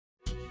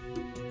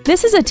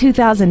This is a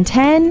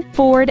 2010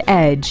 Ford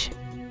Edge.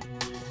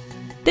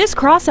 This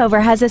crossover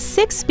has a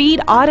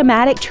 6-speed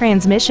automatic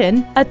transmission,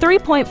 a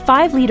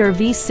 3.5-liter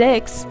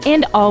V6,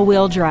 and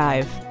all-wheel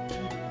drive.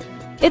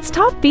 Its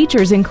top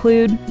features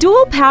include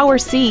dual power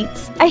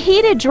seats, a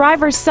heated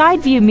driver's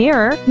side view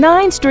mirror,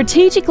 9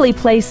 strategically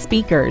placed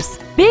speakers,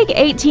 big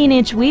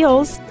 18-inch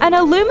wheels, an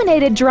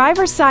illuminated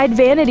driver's side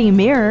vanity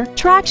mirror,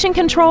 traction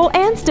control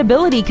and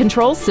stability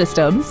control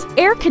systems,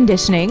 air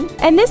conditioning,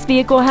 and this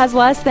vehicle has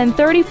less than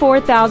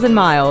 34,000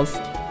 miles.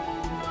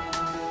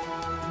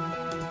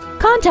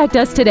 Contact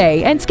us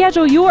today and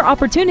schedule your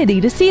opportunity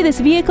to see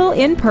this vehicle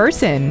in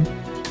person.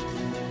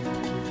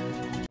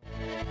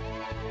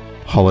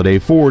 Holiday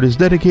Ford is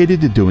dedicated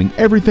to doing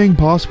everything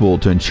possible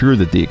to ensure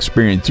that the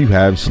experience you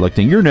have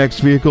selecting your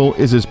next vehicle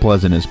is as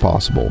pleasant as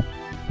possible.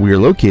 We are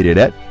located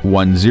at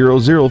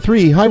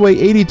 1003 Highway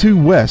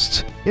 82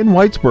 West in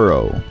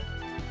Whitesboro.